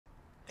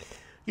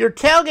Your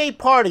Tailgate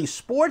Party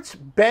sports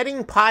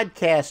betting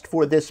podcast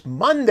for this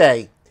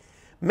Monday,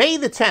 May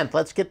the 10th.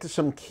 Let's get to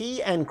some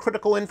key and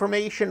critical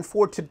information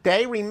for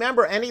today.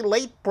 Remember, any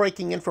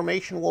late-breaking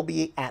information will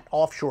be at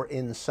Offshore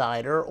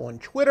Insider on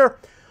Twitter.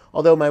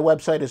 Although my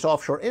website is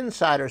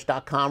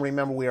offshoreinsiders.com,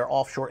 remember we are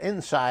Offshore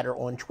Insider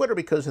on Twitter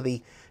because of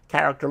the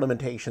character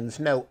limitations,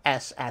 no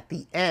S at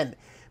the end.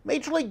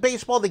 Major League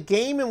Baseball, the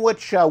game in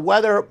which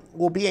weather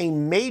will be a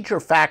major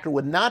factor.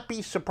 Would not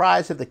be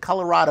surprised if the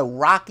Colorado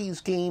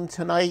Rockies game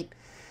tonight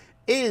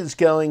is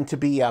going to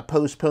be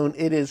postponed.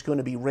 It is going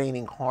to be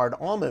raining hard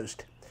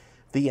almost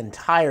the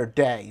entire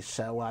day.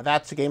 So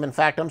that's a game. In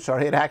fact, I'm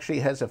sorry, it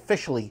actually has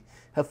officially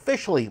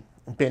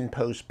been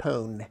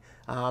postponed.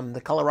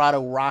 The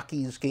Colorado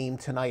Rockies game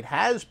tonight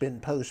has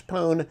been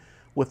postponed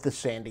with the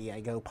San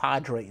Diego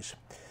Padres.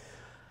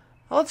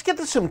 Let's get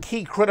to some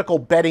key critical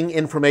betting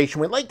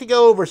information. We'd like to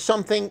go over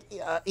something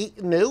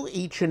new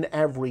each and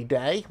every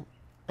day.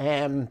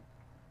 And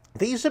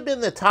these have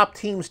been the top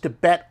teams to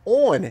bet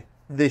on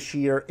this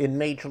year in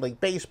Major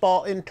League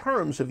Baseball in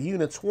terms of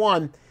units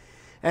won.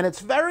 And it's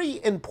very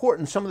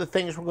important, some of the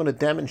things we're going to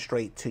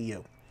demonstrate to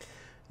you.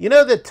 You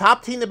know, the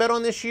top team to bet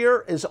on this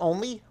year is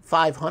only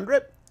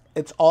 500.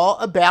 It's all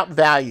about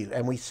value.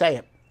 And we say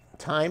it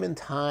time and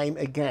time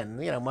again.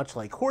 You know, much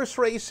like horse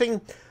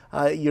racing.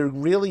 You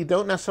really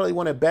don't necessarily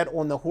want to bet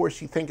on the horse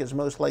you think is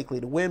most likely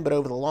to win, but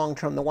over the long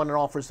term, the one that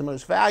offers the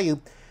most value.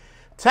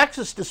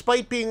 Texas,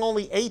 despite being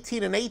only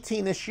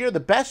 18-18 this year, the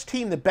best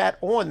team to bet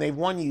on. They've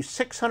won you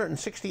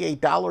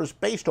 $668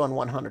 based on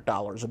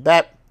 $100 a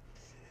bet.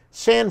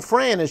 San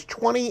Fran is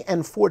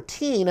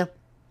 20-14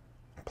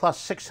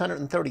 plus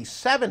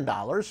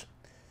 $637.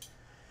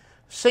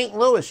 St.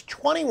 Louis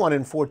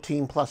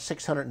 21-14 plus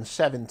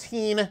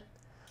 $617.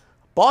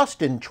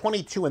 Boston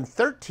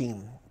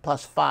 22-13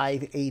 plus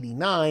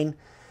 $589.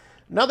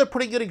 Another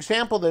pretty good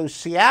example, though,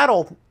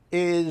 Seattle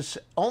is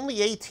only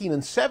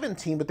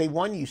 18-17, but they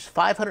won you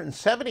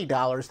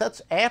 $570.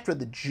 That's after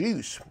the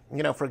juice.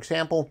 You know, for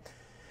example,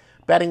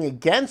 betting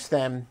against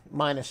them,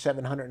 minus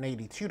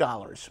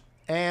 $782.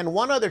 And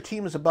one other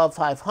team is above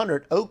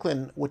 500,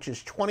 Oakland, which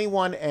is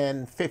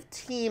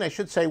 21-15. I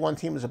should say one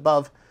team is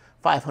above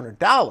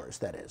 $500,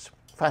 that is,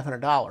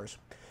 $500.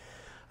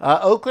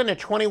 Oakland at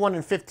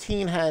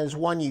 21-15 has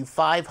won you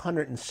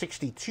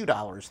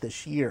 $562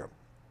 this year.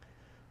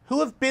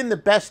 Who have been the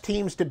best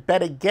teams to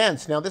bet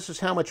against? Now, this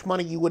is how much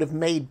money you would have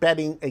made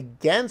betting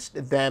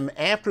against them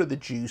after the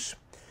juice.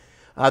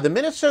 The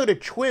Minnesota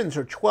Twins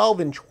are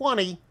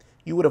 12-20.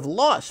 You would have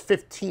lost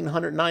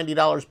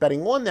 $1,590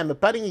 betting on them,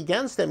 but betting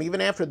against them, even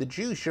after the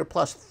juice, you're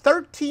plus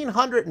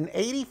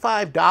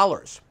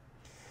 $1,385.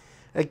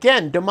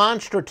 Again,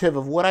 demonstrative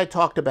of what I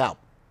talked about.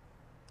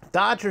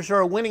 Dodgers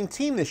are a winning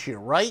team this year,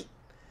 right?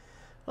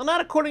 Well,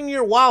 not according to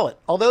your wallet.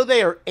 Although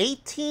they are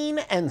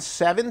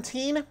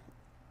 18-17,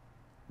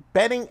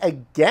 betting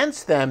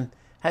against them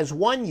has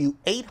won you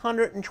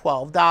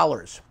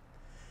 $812.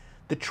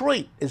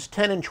 Detroit is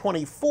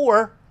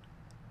 10-24,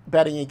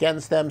 betting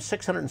against them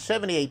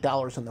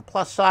 $678 on the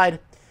plus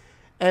side.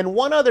 And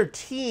one other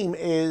team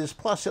is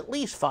plus at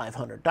least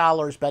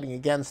 $500 betting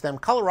against them.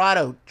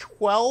 Colorado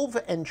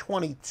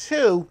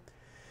 12-22.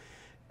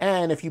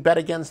 And if you bet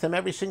against them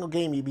every single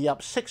game, you'd be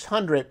up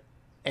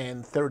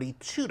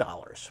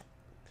 $632.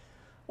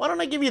 Why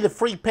don't I give you the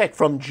free pick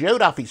from Joe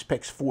Duffy's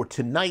picks for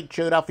tonight?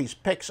 Joe Duffy's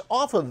picks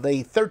off of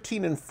a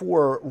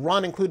 13-4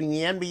 run, including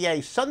the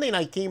NBA Sunday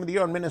night game of the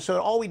year in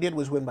Minnesota. All we did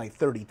was win by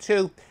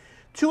 32.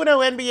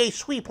 2-0 NBA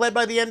sweep led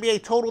by the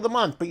NBA total of the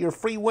month. But your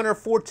free winner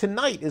for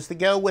tonight is to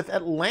go with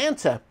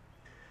Atlanta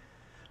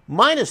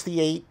minus the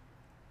 8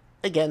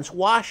 against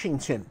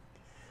Washington.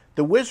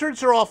 The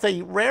Wizards are off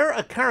a rare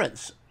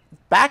occurrence.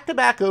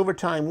 Back-to-back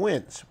overtime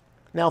wins.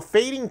 Now,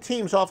 fading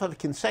teams off of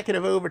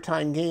consecutive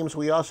overtime games,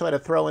 we also had to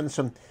throw in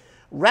some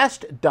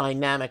rest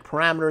dynamic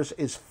parameters,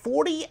 is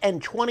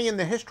 40-20 in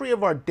the history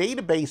of our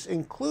database,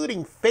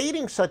 including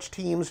fading such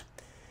teams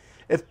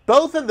if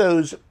both of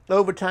those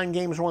overtime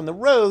games were on the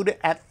road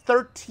at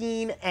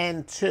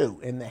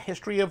 13-2 in the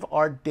history of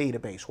our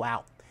database.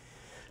 Wow.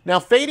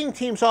 Now, fading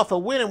teams off a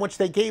win in which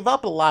they gave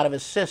up a lot of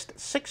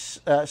assists,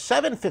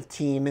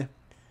 7-15,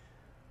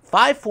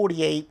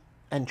 5-48,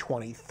 and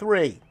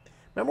 23.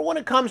 Remember, when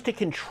it comes to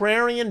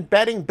contrarian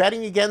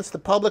betting against the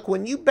public,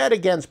 when you bet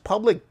against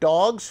public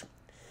dogs,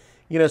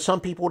 you know,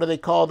 some people, what do they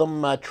call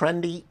them,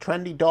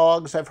 trendy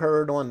dogs, I've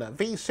heard on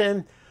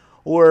VSiN,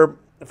 or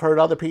I've heard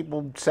other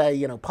people say,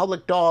 you know,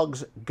 public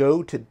dogs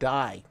go to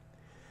die.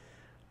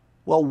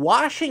 Well,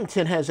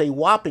 Washington has a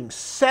whopping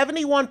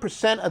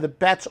 71% of the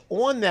bets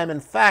on them. In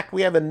fact,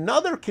 we have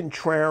another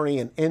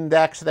contrarian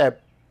index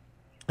that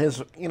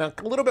is, you know,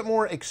 a little bit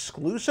more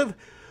exclusive,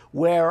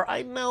 where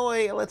I know,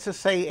 let's just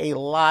say, a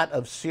lot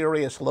of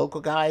serious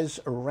local guys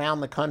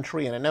around the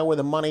country, and I know where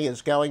the money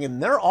is going,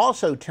 and they're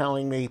also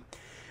telling me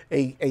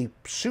a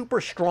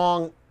super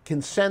strong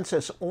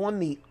consensus on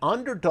the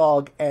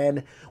underdog.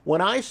 And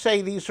when I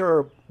say these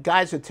are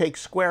guys that take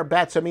square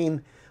bets, I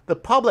mean the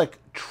public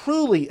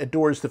truly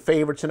adores the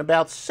favorites, and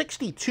about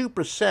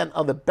 62%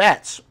 of the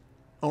bets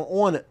are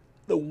on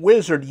the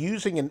Wizard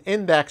using an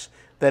index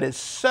that is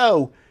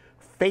so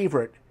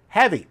favorite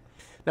heavy.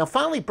 Now,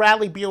 finally,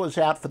 Bradley Beal is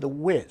out for the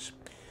Wiz.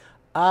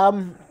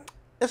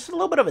 This is a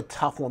little bit of a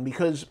tough one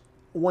because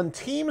when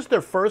teams,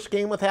 their first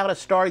game without a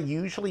star,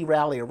 usually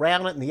rally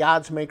around it and the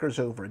odds makers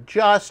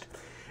over-adjust,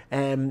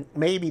 and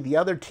maybe the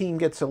other team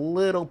gets a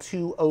little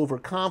too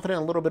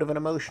overconfident, a little bit of an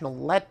emotional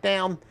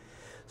letdown.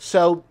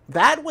 So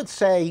that would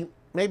say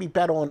maybe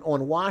bet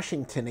on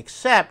Washington,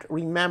 except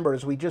remember,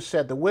 as we just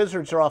said, the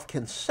Wizards are off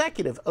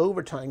consecutive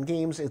overtime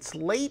games. It's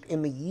late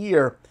in the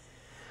year.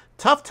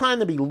 Tough time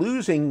to be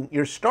losing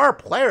your star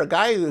player, a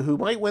guy who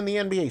might win the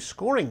NBA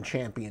scoring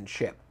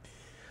championship.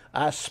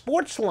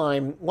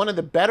 Sportsline, one of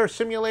the better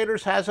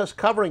simulators, has us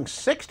covering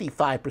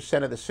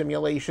 65% of the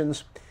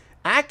simulations.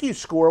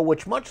 AccuScore,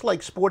 which much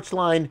like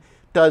Sportsline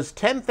does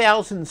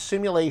 10,000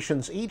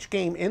 simulations each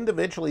game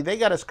individually, they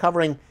got us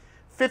covering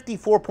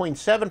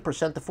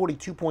 54.7% to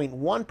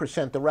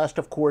 42.1%. The rest,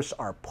 of course,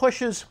 are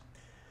pushes.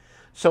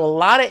 So a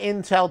lot of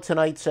intel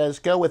tonight says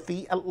go with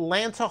the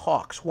Atlanta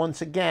Hawks.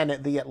 Once again,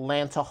 the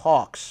Atlanta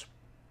Hawks.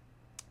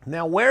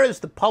 Now, where is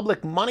the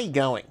public money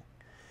going?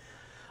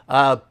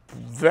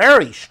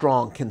 Very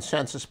strong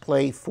consensus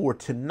play for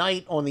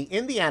tonight on the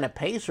Indiana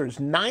Pacers.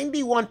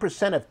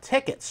 91% of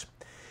tickets.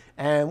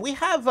 And we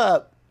have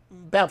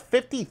about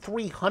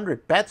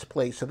 5,300 bets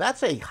placed, so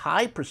that's a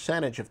high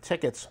percentage of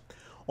tickets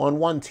on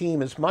one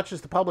team. As much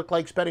as the public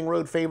likes betting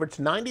road favorites,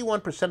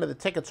 91% of the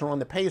tickets are on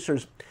the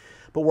Pacers.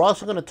 But we're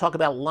also going to talk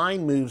about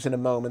line moves in a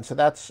moment, so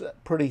that's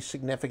pretty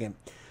significant.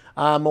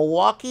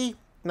 Milwaukee,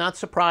 not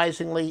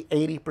surprisingly,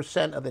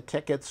 80% of the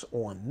tickets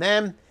on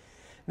them.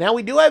 Now,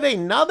 we do have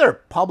another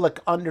public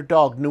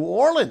underdog, New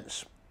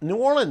Orleans. New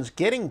Orleans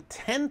getting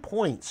 10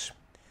 points.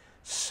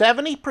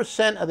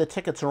 70% of the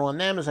tickets are on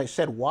them. As I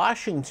said,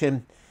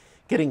 Washington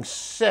getting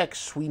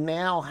 6. We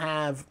now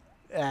have,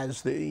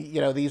 as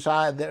the, these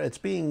it's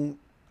being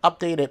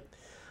updated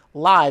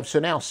live. So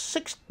now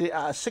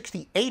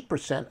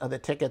 68% of the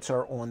tickets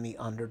are on the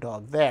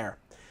underdog there.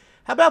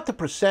 How about the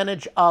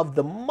percentage of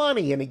the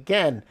money? And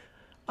again,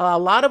 a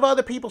lot of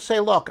other people say,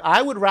 look,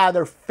 I would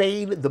rather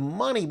fade the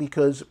money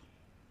because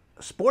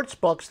sports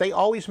books, they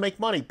always make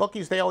money.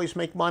 Bookies, they always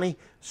make money.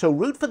 So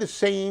root for the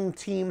same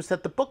teams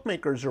that the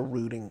bookmakers are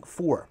rooting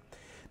for.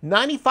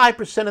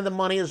 95% of the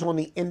money is on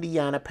the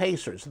Indiana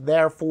Pacers.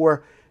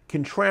 Therefore,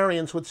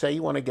 contrarians would say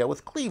you want to go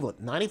with Cleveland.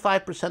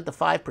 95% to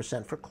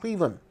 5% for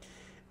Cleveland.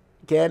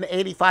 Again,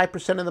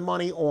 85% of the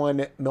money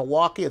on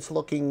Milwaukee. It's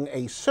looking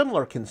a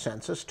similar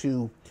consensus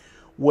to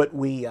what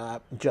we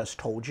just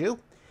told you.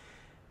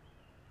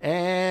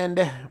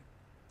 And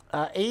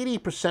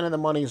 80% of the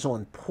money is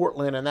on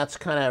Portland, and that's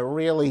kind of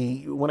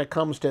really, when it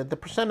comes to the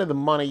percent of the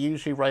money,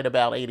 usually right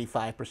about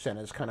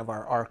 85% is kind of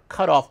our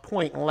cutoff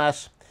point,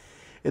 unless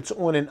it's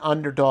on an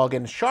underdog.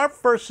 And sharp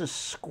versus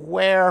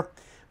square,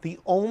 the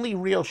only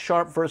real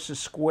sharp versus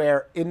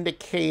square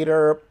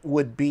indicator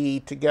would be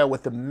to go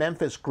with the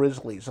Memphis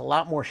Grizzlies. A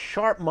lot more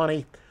sharp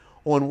money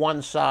on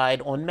one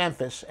side on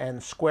Memphis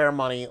and square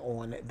money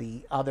on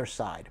the other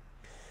side.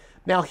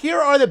 Now, here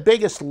are the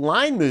biggest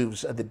line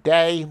moves of the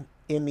day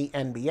in the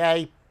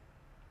NBA.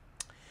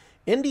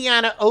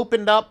 Indiana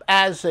opened up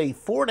as a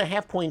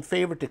 4.5-point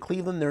favorite to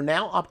Cleveland. They're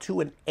now up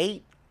to an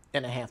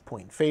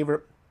 8.5-point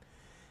favorite.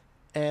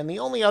 And the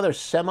only other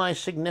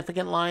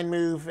semi-significant line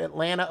move,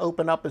 Atlanta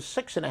opened up as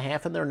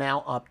 6.5, and they're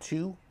now up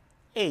to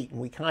 8.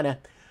 And we kind of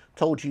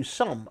told you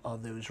some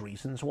of those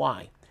reasons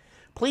why.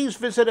 Please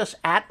visit us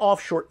at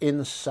Offshore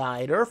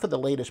Insider for the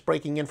latest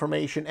breaking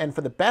information and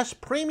for the best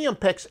premium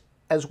picks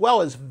as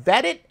well as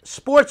vetted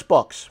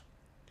sportsbooks.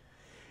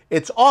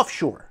 It's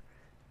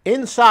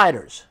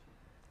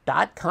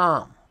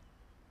offshoreinsiders.com.